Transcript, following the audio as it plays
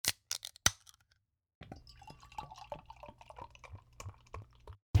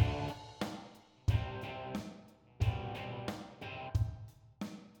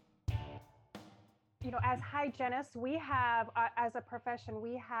as hygienists, we have, as a profession,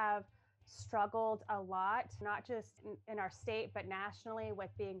 we have struggled a lot, not just in our state, but nationally, with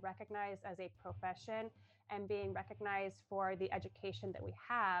being recognized as a profession and being recognized for the education that we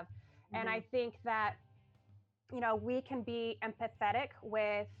have. And Mm-hmm. I think that, we can be empathetic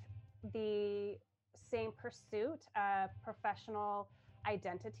with the same pursuit of professional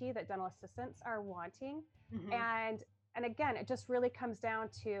identity that dental assistants are wanting. Mm-hmm. And and again, it just really comes down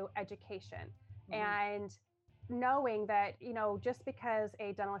to education Mm-hmm. and knowing that, just because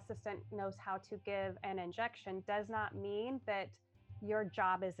a dental assistant knows how to give an injection does not mean that your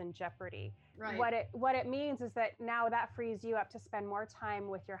job is in jeopardy. Right. What it means is that now that frees you up to spend more time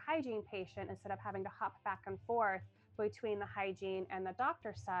with your hygiene patient instead of having to hop back and forth between the hygiene and the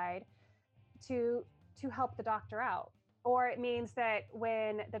doctor side to to help the doctor out. Or it means that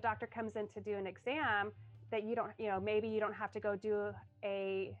when the doctor comes in to do an exam, that you don't, maybe you don't have to go do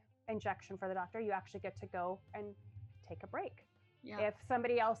a injection for the doctor. You actually get to go and take a break Yeah. if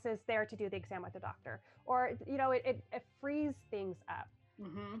somebody else is there to do the exam with the doctor. Or it frees things up,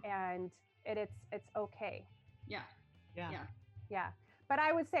 Mm-hmm. and it's okay. Yeah. Yeah. Yeah. Yeah. But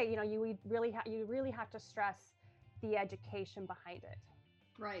I would say, you really have to stress the education behind it.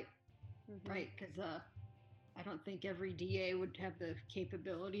 Right. Hmm. Right. Because I don't think every DA would have the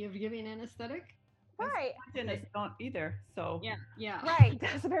capability of giving anesthetic. And Right. some hygienists don't either. So Yeah. Yeah. Right.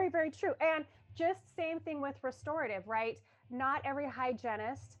 That's very, very true. And just same thing with restorative, right? Not every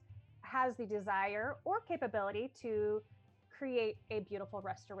hygienist has the desire or capability to create a beautiful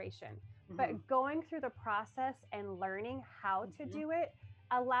restoration. Mm-hmm. But going through the process and learning how to Mm-hmm. do it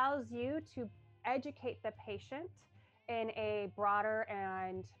allows you to educate the patient in a broader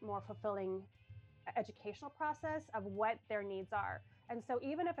and more fulfilling educational process of what their needs are. And so,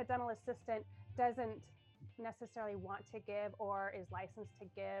 even if a dental assistant doesn't necessarily want to give or is licensed to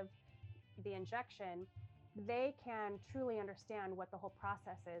give the injection, they can truly understand what the whole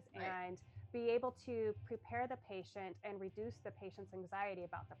process is Right. and be able to prepare the patient and reduce the patient's anxiety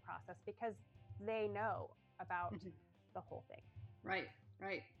about the process because they know about Mm-hmm. the whole thing. Right.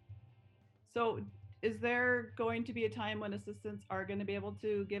 Right. so is there going to be a time when assistants are going to be able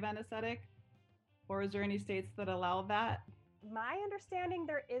to give anesthetic? Or is there any states that allow that? My understanding,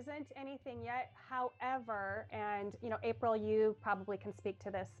 there isn't anything yet. However, and April, you probably can speak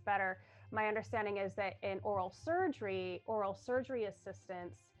to this better. My understanding is that in oral surgery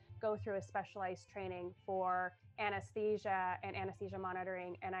assistants go through a specialized training for anesthesia and anesthesia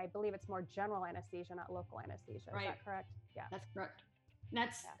monitoring, and I believe it's more general anesthesia, not local anesthesia. Is Right. that correct? Yeah. That's correct. And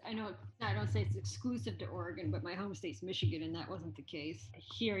that's, Yeah. I know, I don't say it's exclusive to Oregon, but my home state's Michigan, and that wasn't the case.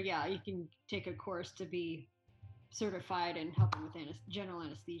 Here, yeah, you can take a course to be certified and helping with general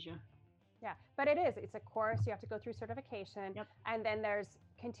anesthesia. Yeah, but it is. It's a course. You have to go through certification, Yep. and then there's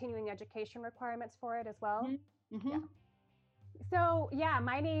continuing education requirements for it as well. Mm-hmm. Yeah. Mm-hmm. So, yeah,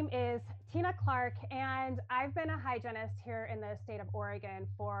 my name is Tina Clark, and I've been a hygienist here in the state of Oregon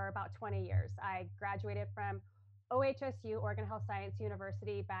for about 20 years. I graduated from OHSU, Oregon Health Science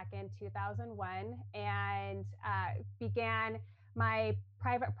University, back in 2001 and began my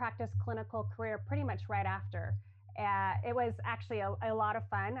private practice clinical career pretty much right after. It was actually a lot of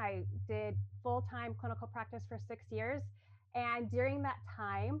fun. I did full time clinical practice for 6 years. And during that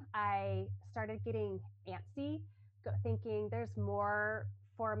time, I started getting antsy, thinking there's more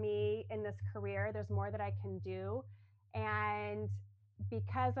for me in this career, there's more that I can do. And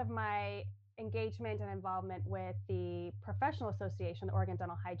because of my engagement and involvement with the professional association, the Oregon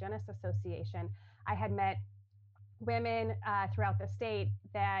Dental Hygienists Association, I had met women throughout the state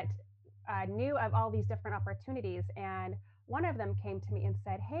that knew of all these different opportunities. And one of them came to me and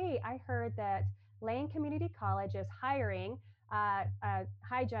said, "Hey, I heard that Lane Community College is hiring a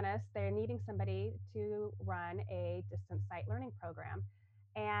hygienist. They're needing somebody to run a distance site learning program."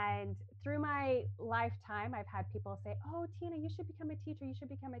 And through my lifetime, I've had people say, "Oh, Tina, you should become a teacher. You should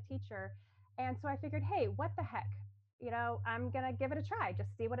become a teacher." And so I figured, hey, what the heck? I'm going to give it a try,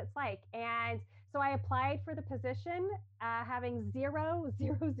 just see what it's like. And so I applied for the position, having zero,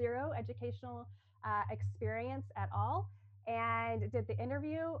 zero, zero educational experience at all, and did the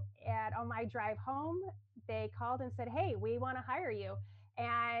interview. And on my drive home, they called and said, "Hey, we want to hire you."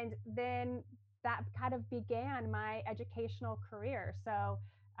 And then that kind of began my educational career. So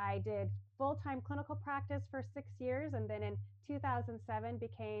I did full time clinical practice for 6 years, and then in 2007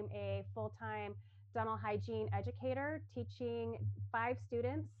 became a full time dental hygiene educator, teaching 5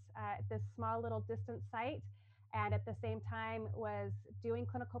 students at this small little distance site, and at the same time was doing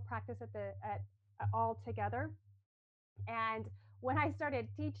clinical practice at all together. And when I started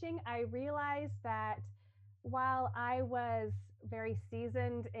teaching, I realized that while I was very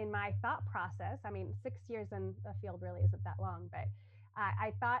seasoned in my thought process, I mean, 6 years in the field really isn't that long, but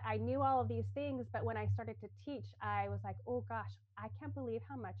I thought I knew all of these things. But when I started to teach, I was like, oh gosh, I can't believe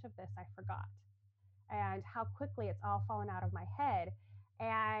how much of this I forgot and how quickly it's all fallen out of my head.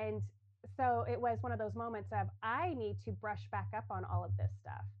 And so it was one of those moments of I need to brush back up on all of this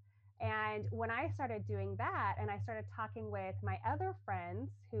stuff. And when I started doing that and I started talking with my other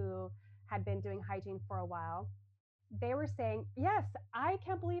friends who had been doing hygiene for a while, they were saying, yes, I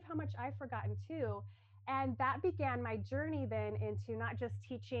can't believe how much I've forgotten too. And that began my journey then into not just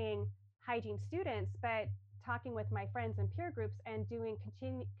teaching hygiene students, but talking with my friends and peer groups and doing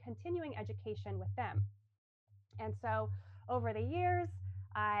continuing education with them. And so over the years,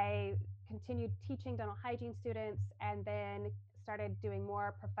 I continued teaching dental hygiene students and then started doing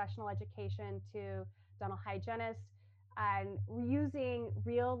more professional education to dental hygienists and using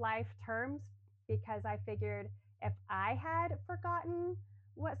real life terms because I figured if I had forgotten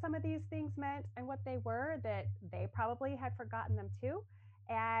what some of these things meant and what they were, that they probably had forgotten them too.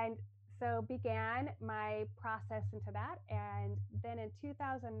 And so began my process into that. And then in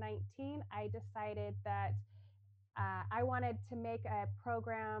 2019, I decided that I wanted to make a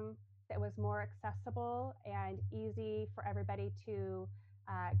program that was more accessible and easy for everybody to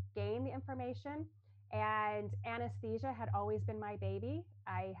gain the information. And anesthesia had always been my baby.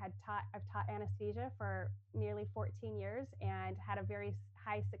 I've taught anesthesia for nearly 14 years and had a very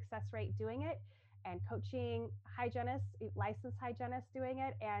high success rate doing it and coaching hygienists, licensed hygienists doing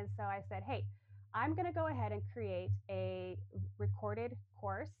it. And so I said, hey, I'm going to go ahead and create a recorded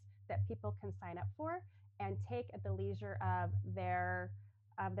course that people can sign up for and take at the leisure of their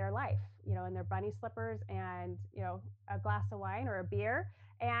life, in their bunny slippers and a glass of wine or a beer,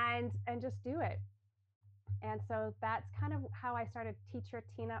 and just do it. And so that's kind of how I started Teacher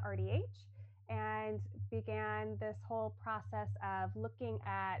Tina RDH and began this whole process of looking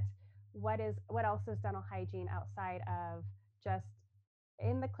at what else is dental hygiene outside of just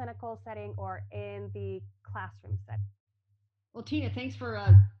in the clinical setting or in the classroom setting. Well, Tina, thanks for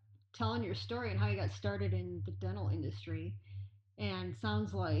telling your story and how you got started in the dental industry. And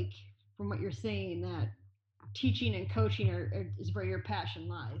sounds like, from what you're saying, that teaching and coaching is where your passion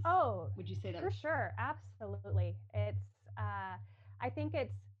lies. Oh, Would you say that? for sure. Absolutely. I think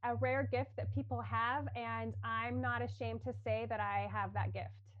it's a rare gift that people have, and I'm not ashamed to say that I have that gift.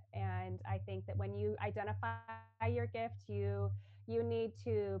 And I think that when you identify your gift, you need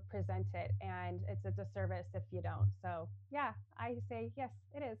to present it, and it's a disservice if you don't. So, yeah, I say yes,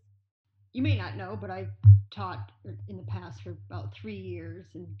 it is. You may not know, but I taught in the past for about 3 years,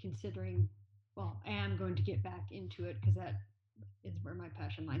 and considering, well, I am going to get back into it because that is where my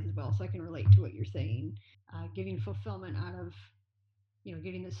passion lies as well. So I can relate to what you're saying. Giving fulfillment out of,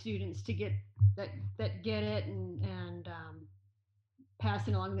 getting the students to get that get it, and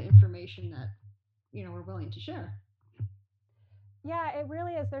passing along the information that we're willing to share. Yeah, it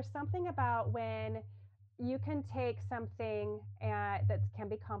really is. There's something about when you can take something that can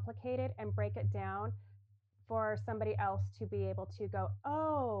be complicated and break it down for somebody else to be able to go,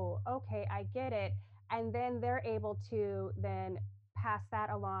 oh, okay, I get it. And then they're able to then pass that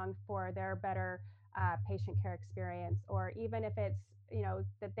along for their better patient care experience. Or even if it's,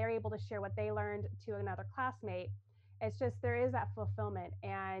 that they're able to share what they learned to another classmate, it's just there is that fulfillment.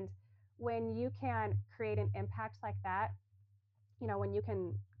 And when you can create an impact like that, when you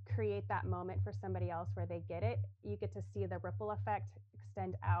can create that moment for somebody else where they get it, you get to see the ripple effect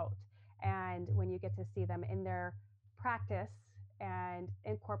extend out. And when you get to see them in their practice and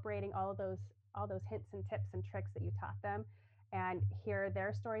incorporating all those hints and tips and tricks that you taught them and hear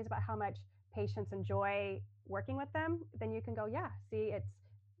their stories about how much patients enjoy working with them, then you can go, yeah, see,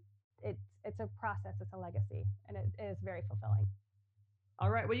 it's a process, it's a legacy, and it is very fulfilling. All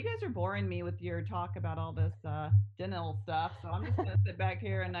right. Well, you guys are boring me with your talk about all this dental stuff, so I'm just gonna sit back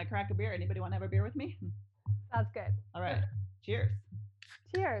here and crack a beer. Anybody want to have a beer with me? Sounds good. All right. Cheers.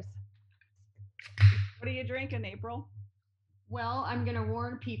 Cheers. What are you drinking, April? Well, I'm going to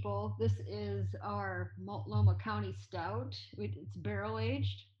warn people. This is our Multnomah County Stout. It's barrel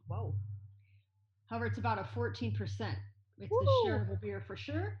aged. Whoa. However, it's about a 14%. It's Woo! the shareable beer for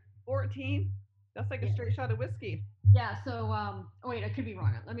sure. 14? That's like a straight shot of whiskey. Yeah, so, oh wait, I could be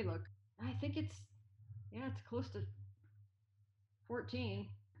wrong. Let me look. I think it's close to 14.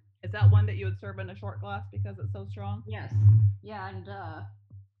 Is that one that you would serve in a short glass because it's so strong? Yes. Yeah, and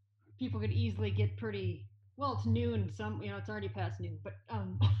people could easily get pretty, well, it's noon. It's already past noon, but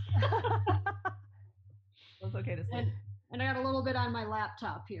It's okay to sleep. And I got a little bit on my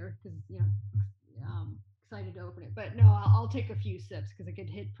laptop here because excited to open it. But no, I'll take a few sips because it could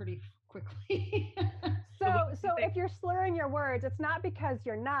hit pretty quickly. So what So, do you so think? if you're slurring your words, it's not because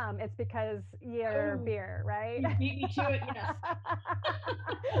you're numb, it's because you're Oh, beer, right? you beat me to it. Yes.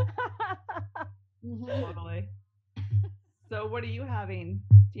 Totally. So what are you having,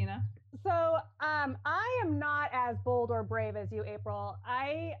 Tina? So, I am not as bold or brave as you, April.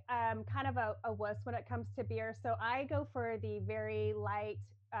 I am kind of a wuss when it comes to beer. So I go for the very light,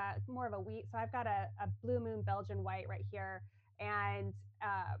 more of a wheat. So I've got a Blue Moon Belgian white right here. And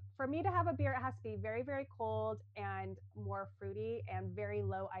for me to have a beer, it has to be very, very cold and more fruity and very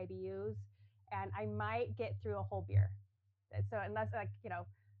low IBUs. And I might get through a whole beer. So unless like,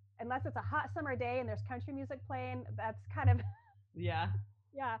 unless it's a hot summer day and there's country music playing, that's kind of Yeah,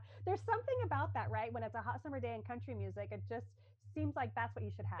 yeah, there's something about that, right? When it's a hot summer day in country music, it just seems like that's what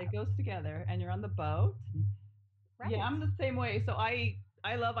you should it have. goes together, and you're on the boat. Yeah, Right. I'm the same way. So I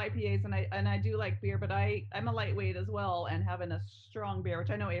love IPAs and I do like beer, but I'm a lightweight as well, and having a strong beer, which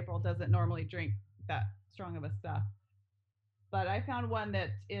I know April doesn't normally drink that strong of a stuff. But I found one that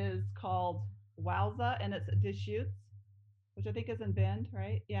is called Wowza, and it's Deschutes, which I think is in Bend,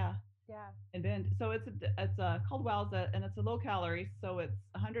 right? Yeah, Yeah. in Bend. So it's called Wowza, and it's a low calorie, so it's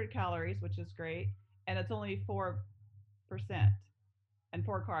 100 calories, which is great, and it's only 4% and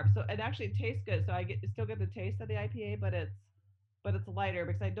 4 carbs. So it actually tastes good. So I still get the taste of the IPA, but it's lighter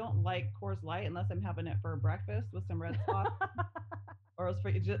because I don't like Coors Light unless I'm having it for breakfast with some red sauce, or else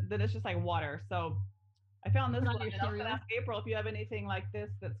then it's just like water. So I found You this put on one, your and I was gonna cereal. ask April if you have anything like this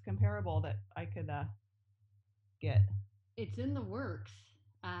that's comparable that I could get It's in the works.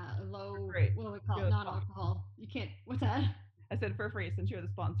 for Low, free. what do we call You're it? the sponsor. Non-alcohol. You can't. What's that? I said for free since you're the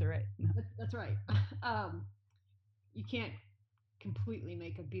sponsor, right? No. That's right. Um, you can't completely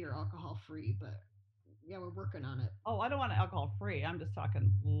make a beer alcohol free, but yeah, we're working on it. Oh, I don't want alcohol free. I'm just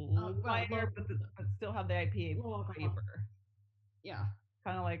talking Well, lighter, but still have the IPA low alcohol. flavor, Yeah.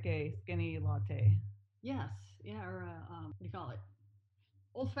 kind of like a skinny latte. Yes. Yeah. Or what do you call it?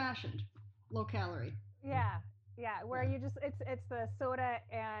 Old fashioned, low calorie. Yeah. Yeah. Where Yeah. you just it's the soda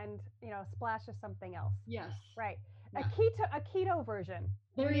and a splash of something else. Yes. Right. Yeah. A keto version.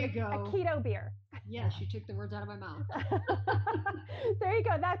 There We need you a go. keto beer. Yes, you took the words out of my mouth. There you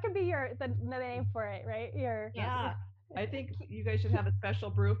go. That could be the name for it, right? Your Yes. Yeah, I think ke- you guys should have a special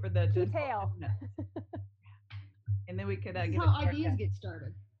brew for the key dental tail. fitness, and then we could This is give it how to our ideas guests. get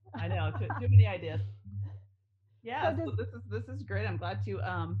started. I know, too many ideas. So Yeah, does so this is great. I'm glad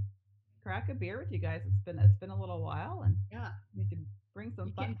to crack a beer with you guys. It's been a little while, and Yeah. we could bring some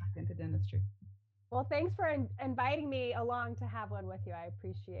You fun can. back into dentistry. well, thanks for inviting me along to have one with you. I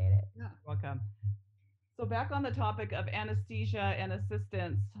appreciate it. Yeah. Welcome. So back on the topic of anesthesia and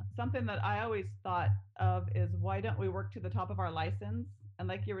assistance, something that I always thought of is why don't we work to the top of our license? And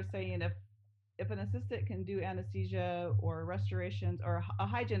like you were saying, if an assistant can do anesthesia or restorations, or a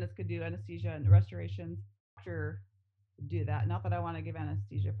hygienist could do anesthesia and restorations, doctor do that. Not that I want to give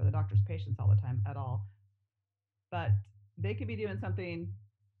anesthesia for the doctor's patients all the time at all, but they could be doing something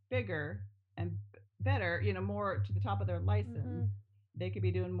bigger and better, more to the top of their license. Hmm. They could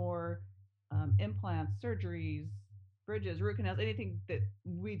be doing more implants, surgeries, bridges, root canals, anything that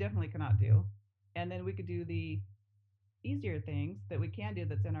we definitely cannot do. And then we could do the easier things that we can do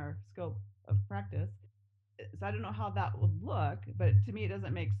that's in our scope of practice. So I don't know how that would look, but to me, it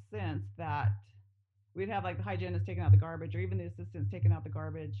doesn't make sense that we'd have like the hygienist taking out the garbage or even the assistants taking out the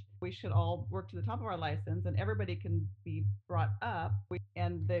garbage. We should all work to the top of our license and everybody can be brought up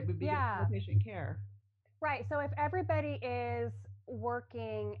and they would be given Yeah. full patient care. Right. So if everybody is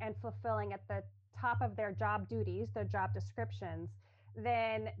working and fulfilling at the top of their job duties, their job descriptions,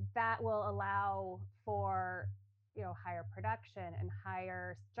 then that will allow for higher production and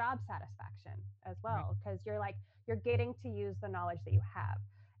higher job satisfaction as Right. well because you're getting to use the knowledge that you have.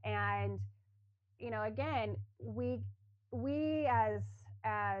 And again, we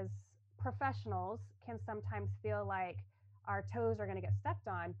as professionals can sometimes feel like our toes are going to get stepped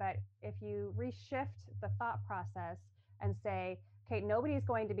on, but if you reshift the thought process and say, okay, nobody's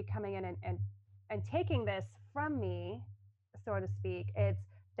going to be coming in and taking this from me, so to speak.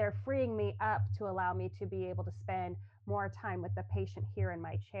 They're freeing me up to allow me to be able to spend more time with the patient here in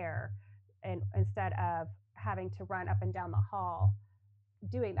my chair, and instead of having to run up and down the hall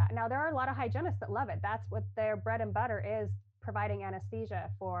doing that. Now, there are a lot of hygienists that love it. That's what their bread and butter is, providing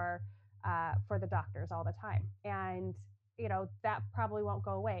anesthesia for the doctors all the time. And that probably won't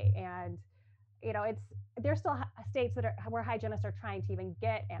go away. And it's there's still states where hygienists are trying to even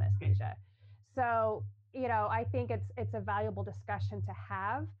get anesthesia. So I think it's a valuable discussion to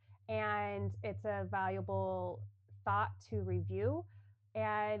have, and it's a valuable thought to review,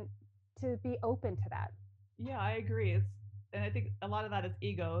 and to be open to that. Yeah, I agree. And I think a lot of that is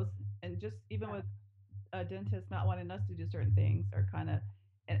egos, and just even Yeah. with a dentist not wanting us to do certain things are kind of,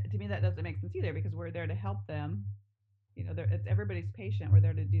 and to me that doesn't make sense either because we're there to help them. It's everybody's patient. We're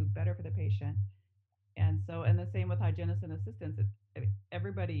there to do better for the patient. And so, and the same with hygienists and assistants.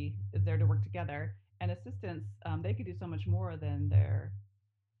 Everybody is there to work together. And assistants, they could do so much more than they're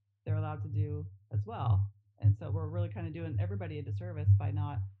allowed to do as well. And so we're really kind of doing everybody a disservice by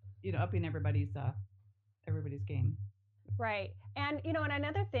not, upping everybody's game. Right. And, and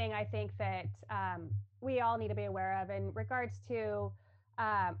another thing I think that we all need to be aware of in regards to,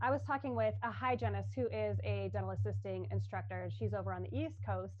 I was talking with a hygienist who is a dental assisting instructor. She's over on the East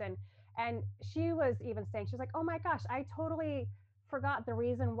Coast. And she was even saying, she's like, oh my gosh, I totally forgot the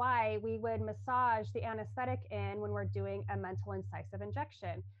reason why we would massage the anesthetic in when we're doing a mental incisive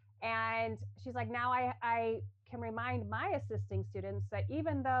injection. And she's like, now I can remind my assisting students that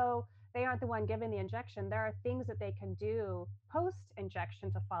even though they aren't the one giving the injection, there are things that they can do post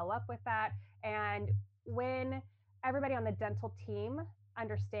injection to follow up with that. And when everybody on the dental team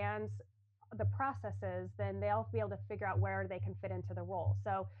understands the processes, then they'll be able to figure out where they can fit into the role.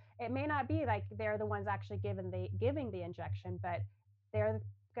 So it may not be like they're the ones actually giving the injection, but they're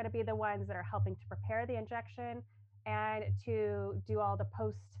going to be the ones that are helping to prepare the injection and to do all the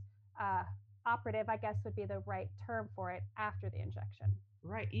post uh, operative, I guess would be the right term for it, after the injection.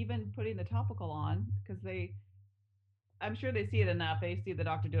 Right. Even putting the topical on because I'm sure they see it enough. They see the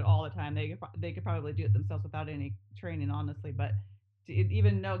doctor do it all the time. They could probably do it themselves without any training, honestly. But to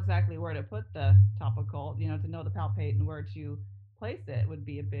even know exactly where to put the topical, to know the palpate and where to place it would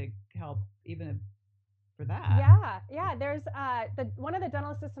be a big help, even for that. Yeah. There's the one of the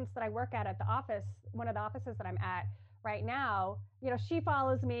dental assistants that I work at the office, one of the offices that I'm at right now. She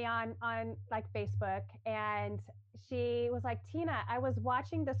follows me on like Facebook, and she was like, Tina, I was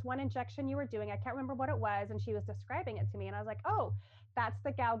watching this one injection you were doing. I can't remember what it was, and she was describing it to me, and I was like, oh, that's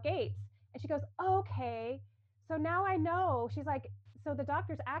the Gow Gates. And she goes, okay, so now I know. She's like, so the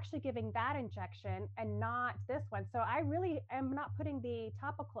doctor's actually giving that injection and not this one. So I really am not putting the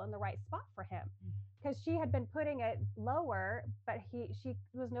topical in the right spot for him, because she had been putting it lower, but she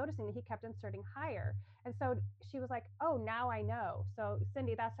was noticing that he kept inserting higher. And so she was like, oh, now I know. So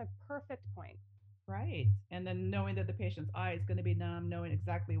Cindy, that's a perfect point. Right. And then knowing that the patient's eye is going to be numb, knowing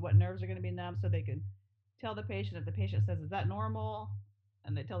exactly what nerves are going to be numb so they can tell the patient. If the patient says, is that normal?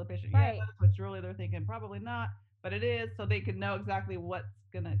 And they tell the patient, yes, Right. which really they're thinking probably not, but it is, so they can know exactly what's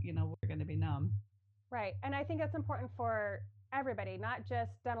going to, we're going to be numb. Right. And I think that's important for everybody, not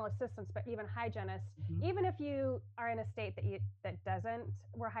just dental assistants, but even hygienists. Mm-hmm. Even if you are in a state that doesn't,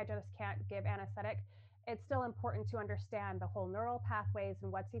 where hygienists can't give anesthetic, it's still important to understand the whole neural pathways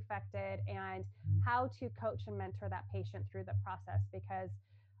and what's affected, and how to coach and mentor that patient through the process. Because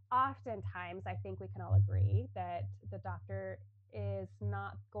oftentimes, I think we can all agree that the doctor is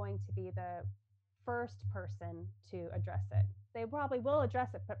not going to be the first person to address it. They probably will address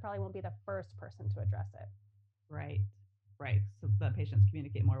it, but probably won't be the first person to address it. Right. Right. So that patients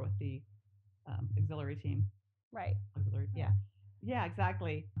communicate more with the auxiliary team. Right. Auxiliary. Yeah. Yeah,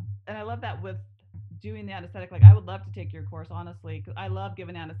 exactly. And I love that with doing the anesthetic. Like, I would love to take your course, honestly, because I love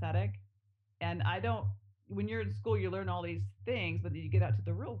giving anesthetic. And I don't, when you're in school, you learn all these things, but then you get out to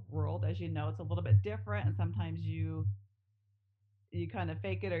the real world, as you know, it's a little bit different. And sometimes you kind of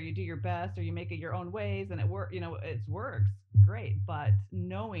fake it, or you do your best, or you make it your own ways, and it works great. But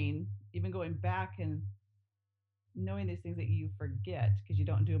knowing, even going back and knowing these things that you forget because you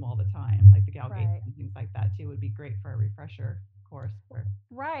don't do them all the time, like the Gow Gates Right. and things like that too, would be great for a refresher course.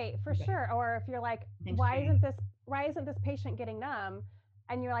 Right, for Okay. sure. Or if you're like, Thanks, why Jane. isn't this patient getting numb?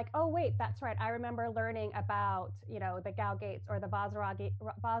 And you're like, oh wait, that's right. I remember learning about, the Gow Gates or the Voserozy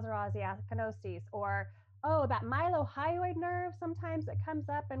acanthosis, or oh, that mylohyoid nerve. Sometimes it comes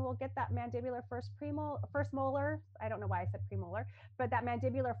up, and we'll get that mandibular first molar. I don't know why I said premolar, but that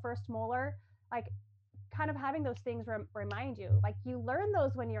mandibular first molar, like, kind of having those things remind you. Like, you learn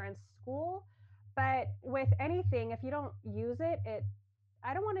those when you're in school, but with anything, if you don't use it,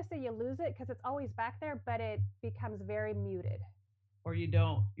 I don't want to say you lose it, because it's always back there, but it becomes very muted. Or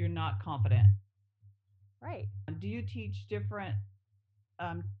you're not confident. Right. Do you teach different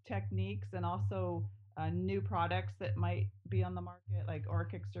techniques and also new products that might be on the market, like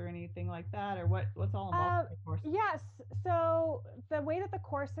Orchix or anything like that, or what's all involved in the course? Yes. So the way that the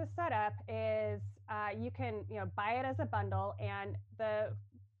course is set up is, you can buy it as a bundle, and the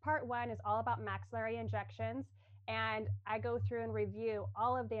part one is all about maxillary injections, and I go through and review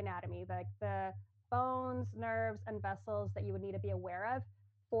all of the anatomy, like the bones, nerves, and vessels that you would need to be aware of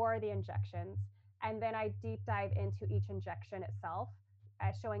for the injections, and then I deep dive into each injection itself,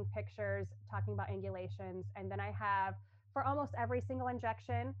 showing pictures, talking about angulations, and then I have, for almost every single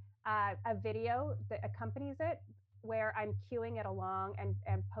injection, a video that accompanies it where I'm cueing it along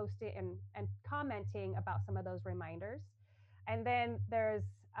and posting and commenting about some of those reminders. And then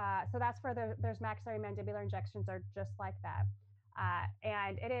so that's for there's maxillary mandibular injections are just like that.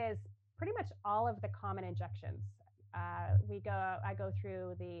 And it is pretty much all of the common injections. I go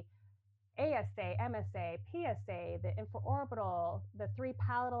through the ASA, MSA, PSA, the infraorbital, the 3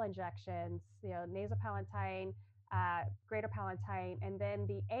 palatal injections, nasopalatine, greater palatine, and then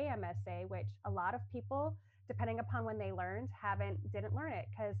the AMSA, which a lot of people, depending upon when they learned, didn't learn it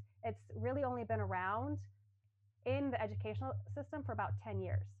because it's really only been around in the educational system for about 10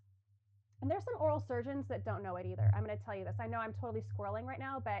 years. And there's some oral surgeons that don't know it either. I'm going to tell you this. I know I'm totally squirreling right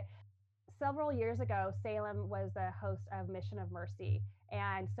now, but several years ago, Salem was the host of Mission of Mercy.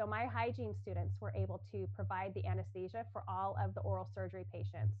 And so my hygiene students were able to provide the anesthesia for all of the oral surgery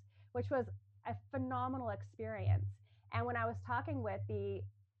patients, which was a phenomenal experience. And when I was talking with the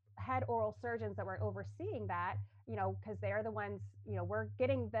head oral surgeons that were overseeing that, because they're the ones, we're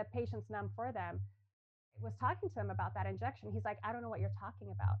getting the patients numb for them, was talking to him about that injection. He's like, I don't know what you're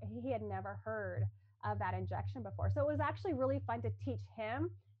talking about. He had never heard of that injection before. So it was actually really fun to teach him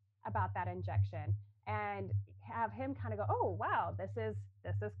about that injection and have him kind of go, oh wow, this is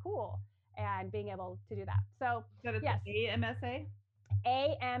cool, and being able to do that. So That it's yes, AMSA?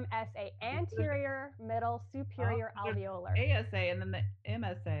 AMSA, anterior middle superior There's alveolar. ASA and then the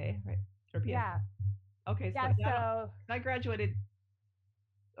MSA, right? Or PSA. Yeah, Okay, so yeah. So I graduated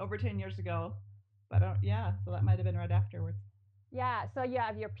over 10 years ago. But yeah, so that might have been right afterwards. yeah, so you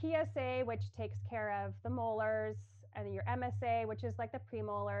have your PSA, which takes care of the molars, and then your MSA, which is like the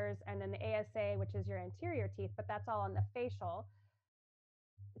premolars, and then the ASA, which is your anterior teeth, but that's all on the facial.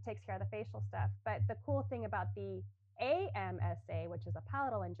 It takes care of the facial stuff. But the cool thing about the AMSA, which is a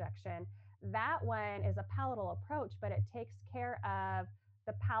palatal injection, that one is a palatal approach, but it takes care of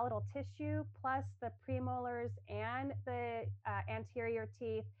the palatal tissue plus the premolars and the anterior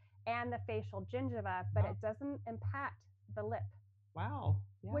teeth and the facial gingiva, but it doesn't impact the lip. Wow.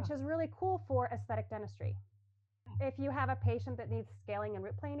 Yeah. Which is really cool for aesthetic dentistry. If you have a patient that needs scaling and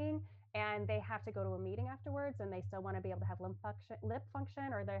root planing and they have to go to a meeting afterwards and they still want to be able to have lip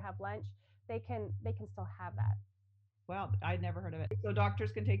function, or they have lunch, they can still have that. Well, I'd never heard of it. So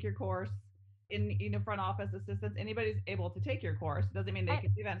doctors can take your course in front office assistants. Anybody's able to take your course. It doesn't mean they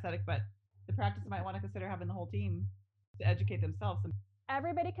can do anesthetic, but the practice might want to consider having the whole team to educate themselves.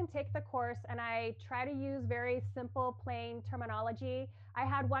 Everybody can take the course, and I try to use very simple, plain terminology. I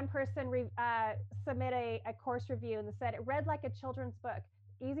had one person submit a course review and said it read like a children's book,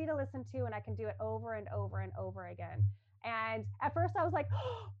 easy to listen to, and I can do it over and over and over again. And at first I was like,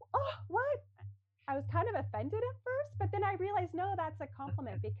 oh, what? I was kind of offended at first, but then I realized, no, that's a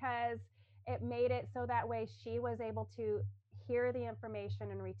compliment because it made it so that way she was able to hear the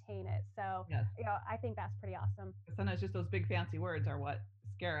information and retain it. So, yes. I think that's pretty awesome. Sometimes just those big fancy words are what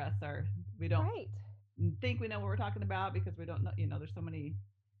scare us, or we don't think we know what we're talking about because we don't know, there's so many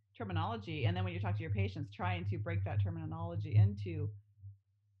terminology. And then when you talk to your patients, trying to break that terminology into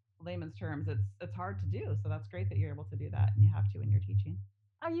layman's terms, it's hard to do. So that's great that you're able to do that, and you have to when you're teaching.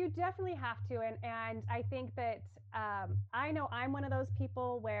 You definitely have to. And I think that I know I'm one of those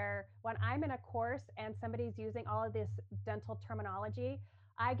people where when I'm in a course and somebody's using all of this dental terminology,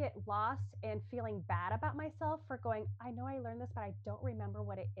 I get lost in feeling bad about myself for going, I know I learned this, but I don't remember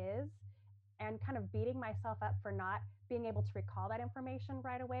what it is. And kind of beating myself up for not being able to recall that information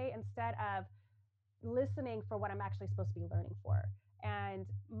right away instead of listening for what I'm actually supposed to be learning for. And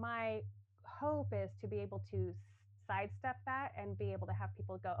my hope is to be able to sidestep that and be able to have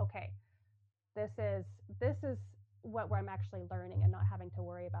people go, okay, this is what I'm actually learning, and not having to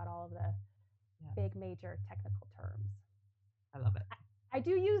worry about all of the big major technical terms. I love it. I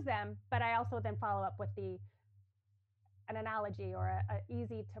do use them, but I also then follow up with an analogy or a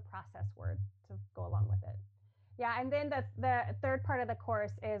easy to process word to go along with it. Yeah, and then the third part of the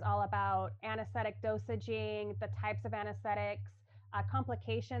course is all about anesthetic dosaging, the types of anesthetics,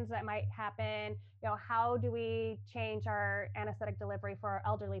 complications that might happen. How do we change our anesthetic delivery for our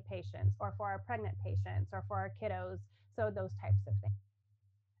elderly patients, or for our pregnant patients, or for our kiddos? So those types of things.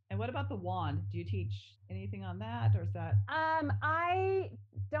 And what about the wand? Do you teach anything on that, or is that? I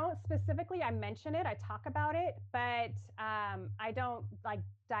don't specifically. I mention it. I talk about it, but I don't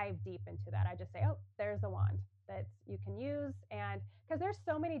dive deep into that. I just say, oh, there's the wand that you can use, and because there's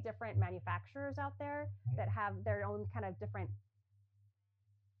so many different manufacturers out there that have their own kind of different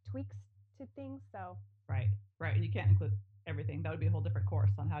tweaks to things. So right, and you can't include everything. That would be a whole different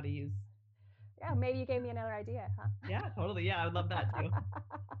course on how to use. Yeah, maybe you gave me another idea, huh? Yeah, totally. Yeah, I would love that too.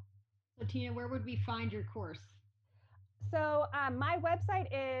 So Tina, where would we find your course? My website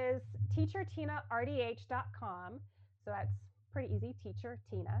is teachertinardh.com. So that's pretty easy. Teacher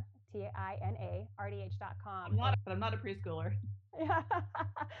Tina, Tina, RDH.com. I'm not a preschooler. Yeah.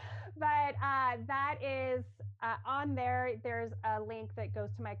 But that is on there. There's a link that goes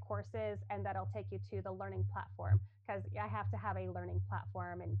to my courses, and that'll take you to the learning platform, because I have to have a learning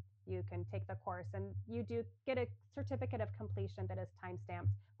platform, and you can take the course, and you do get a certificate of completion that is time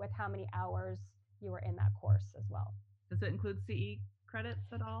stamped with how many hours you were in that course as well. Does it include CE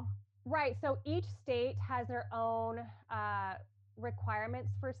credits at all? Right. So each state has their own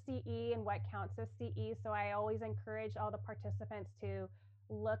requirements for CE and what counts as CE. So I always encourage all the participants to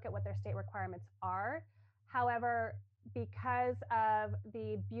look at what their state requirements are. However, because of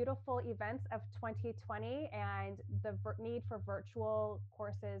the beautiful events of 2020 and the need for virtual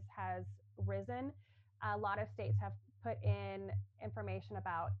courses has risen, a lot of states have put in information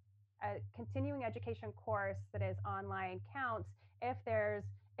about a continuing education course that is online counts if there's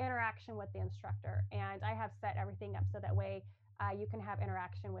interaction with the instructor. And I have set everything up so that way you can have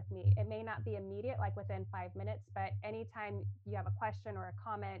interaction with me. It may not be immediate, like within 5 minutes, but anytime you have a question or a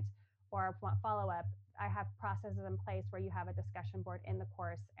comment or want follow up, I have processes in place where you have a discussion board in the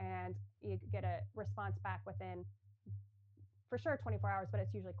course, and you get a response back within, for sure, 24 hours, but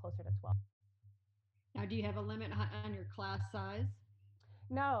it's usually closer to 12. Now, do you have a limit on your class size?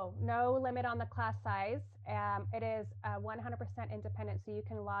 No, no limit on the class size. It is 100% independent, so you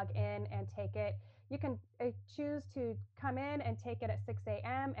can log in and take it. You can choose to come in and take it at 6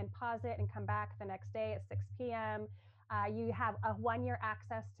 a.m. and pause it and come back the next day at 6 p.m. You have a 1-year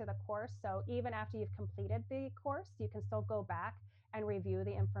access to the course, so even after you've completed the course, you can still go back and review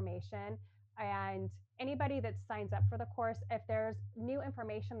the information. And anybody that signs up for the course, if there's new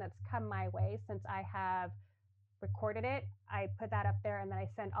information that's come my way since I have recorded it, I put that up there, and then I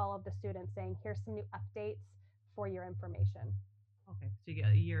send all of the students saying, here's some new updates for your information. Okay, so you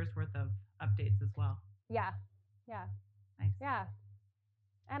get a year's worth of updates as well. Yeah, yeah, Nice. yeah.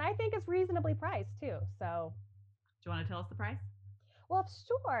 And I think it's reasonably priced too. So, do you want to tell us the price? Well,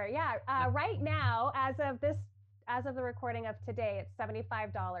 sure. Yeah. Right now, as of the recording of today, it's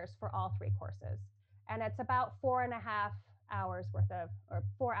 $75 for all 3 courses, and it's about 4.5 hours worth of, or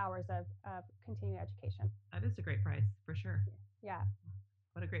 4 hours of continuing education. That is a great price for sure. Yeah.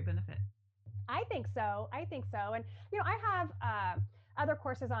 What a great benefit. I think so. And I have other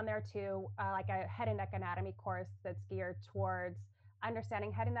courses on there too, like a head and neck anatomy course that's geared towards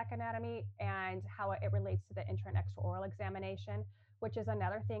understanding head and neck anatomy and how it relates to the intra and extraoral examination, which is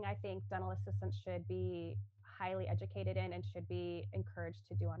another thing I think dental assistants should be highly educated in and should be encouraged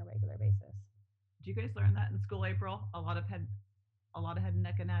to do on a regular basis. Do you guys learn that in school, April? A lot of head and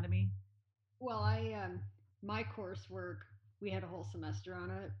neck anatomy? Well, my coursework, we had a whole semester on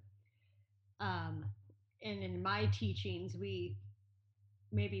it. And in my teachings, we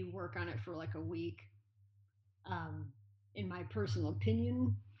maybe work on it for like a week. In my personal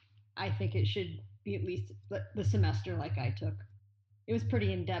opinion, I think it should be at least the semester like I took. It was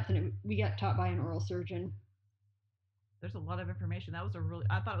pretty in depth, and we got taught by an oral surgeon. There's a lot of information. I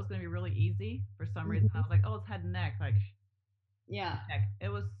thought it was going to be really easy for some reason. I was like, oh, it's head and neck. Like, yeah, heck, it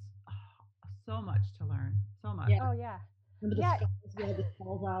was so much to learn. So much. Yeah. Oh yeah. Remember the skulls? We had the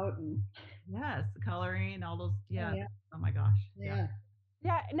skulls out, and yes, the coloring, all those. Yeah. Oh, yeah. Oh my gosh. Yeah.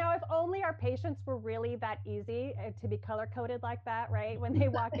 Yeah. Now, if only our patients were really that easy to be color coded like that, right? When they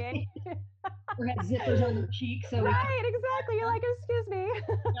walk in. Or had zippers on their cheeks. So right, exactly. You're like, excuse me.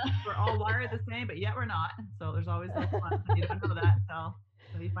 We're all wired the same, but yet we're not. So there's always that fun. You don't know that until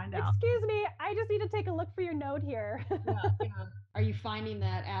you find out. Excuse me, I just need to take a look for your note here. Yeah. Are you finding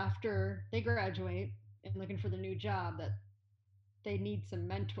that after they graduate and looking for the new job that they need some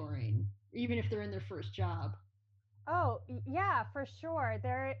mentoring, even if they're in their first job? Oh, yeah, for sure.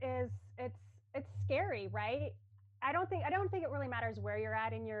 It's scary, right? I don't think it really matters where you're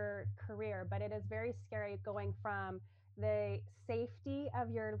at in your career, but it is very scary going from the safety of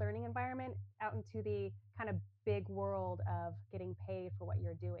your learning environment out into the kind of big world of getting paid for what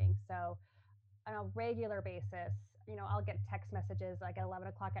you're doing. So on a regular basis, I'll get text messages like at 11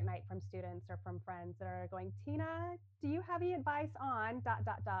 o'clock at night from students or from friends that are going, Tina, do you have any advice on ...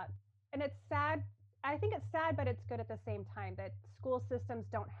 And it's sad. I think it's sad, but it's good at the same time that school systems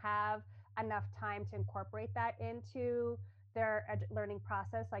don't have enough time to incorporate that into their learning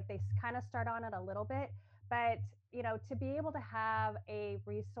process. Like they kind of start on it a little bit, but to be able to have a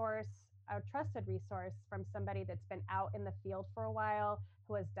resource, a trusted resource from somebody that's been out in the field for a while,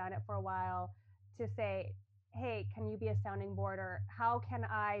 who has done it for a while, to say, hey, can you be a sounding board, or how can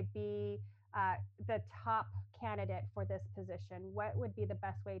I be the top candidate for this position? What would be the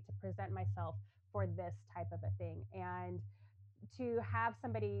best way to present myself for this type of a thing. And to have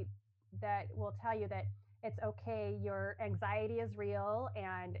somebody that will tell you that it's okay, your anxiety is real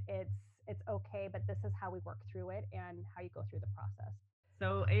and it's okay, but this is how we work through it and how you go through the process.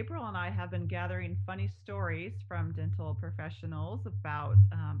 So April and I have been gathering funny stories from dental professionals about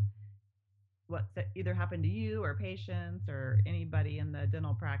what's either happened to you or patients or anybody in the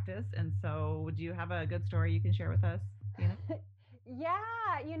dental practice. And so, do you have a good story you can share with us, Tina?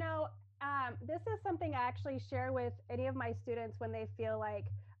 Yeah, this is something I actually share with any of my students when they feel like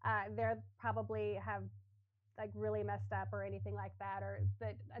they're probably have like really messed up or anything like that, or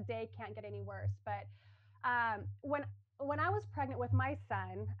that a day can't get any worse. But when I was pregnant with my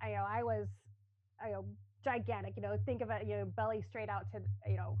son, I was, you know, gigantic. Think of it, belly straight out to,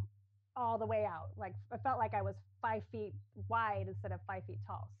 all the way out. Like I felt like I was 5 feet wide instead of 5 feet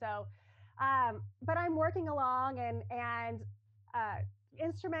tall. So, but I'm working along and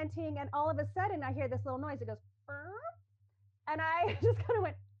instrumenting, and all of a sudden I hear this little noise. It goes, "Burr," and I just kind of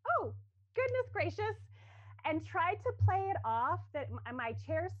went, "Oh, goodness gracious." And tried to play it off that my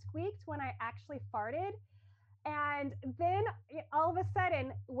chair squeaked when I actually farted. And then all of a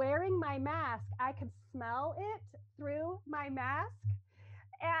sudden, wearing my mask, I could smell it through my mask.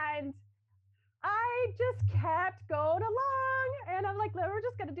 And I just kept going along. And I'm like, we're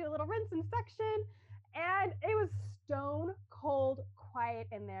just going to do a little rinse and suction. And it was stone cold quiet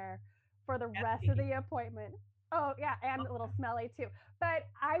in there for the rest of the appointment. Oh, yeah. And a little smelly too. But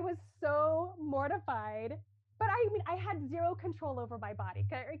I was so mortified. But I had zero control over my body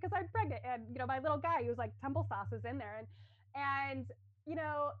because I'm pregnant, and my little guy, he was like tumble sauces in there, and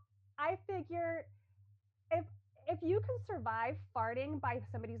I figure if you can survive farting by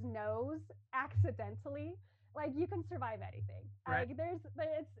somebody's nose accidentally, like you can survive anything. Right.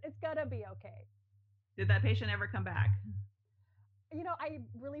 Like it's gonna be okay. Did that patient ever come back? I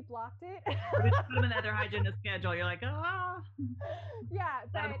really blocked it. Or did you put them in the other hygienist schedule? You're like, ah. Yeah,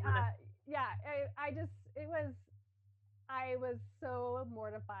 but yeah, I was so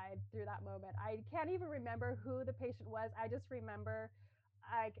mortified through that moment. I can't even remember who the patient was. I just remember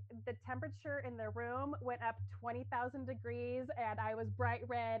like the temperature in the room went up 20,000 degrees, and I was bright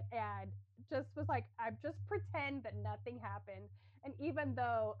red and just was like, I just pretend that nothing happened. And even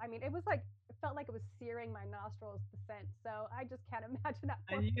though, it was like, it felt like it was searing my nostrils, the scent. So I just can't imagine that.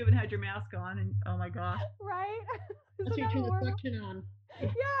 And you even had your mask on, and oh my gosh. Right? That's why you turn the suction on. Yeah.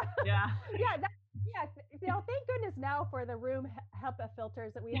 Yeah. Yeah. Yes. Thank goodness now for the room HEPA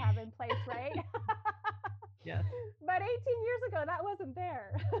filters that we have in place, right? Yes. But 18 years ago, that wasn't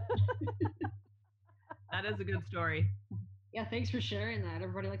there. That is a good story. Yeah, thanks for sharing that.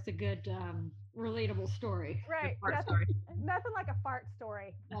 Everybody likes a good, relatable story. Right. Nothing like a fart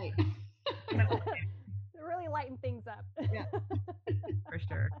story. Right. Really lighten things up. Yeah. For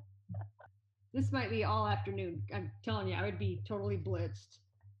sure. This might be all afternoon. I'm telling you, I would be totally blitzed.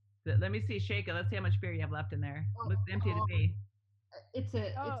 Let me see. Shake it. Let's see how much beer you have left in there. Looks empty to me.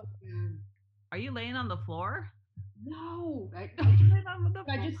 Are you laying on the floor? No. I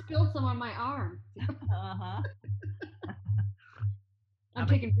I just spilled some on my arm. Uh-huh. I'm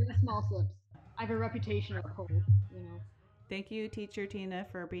taking very small sips. I have a reputation of cold, Thank you, Teacher Tina,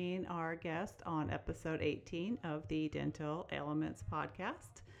 for being our guest on episode 18 of the Dental Elements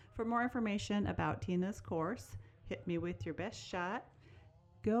podcast. For more information about Tina's course, Hit Me With Your Best Shot,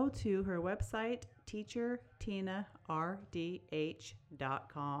 go to her website,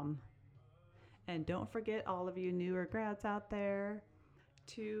 teachertinardh.com. And don't forget, all of you newer grads out there,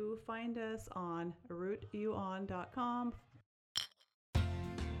 to find us on rootyoon.com.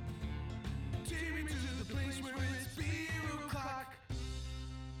 Take me to the place where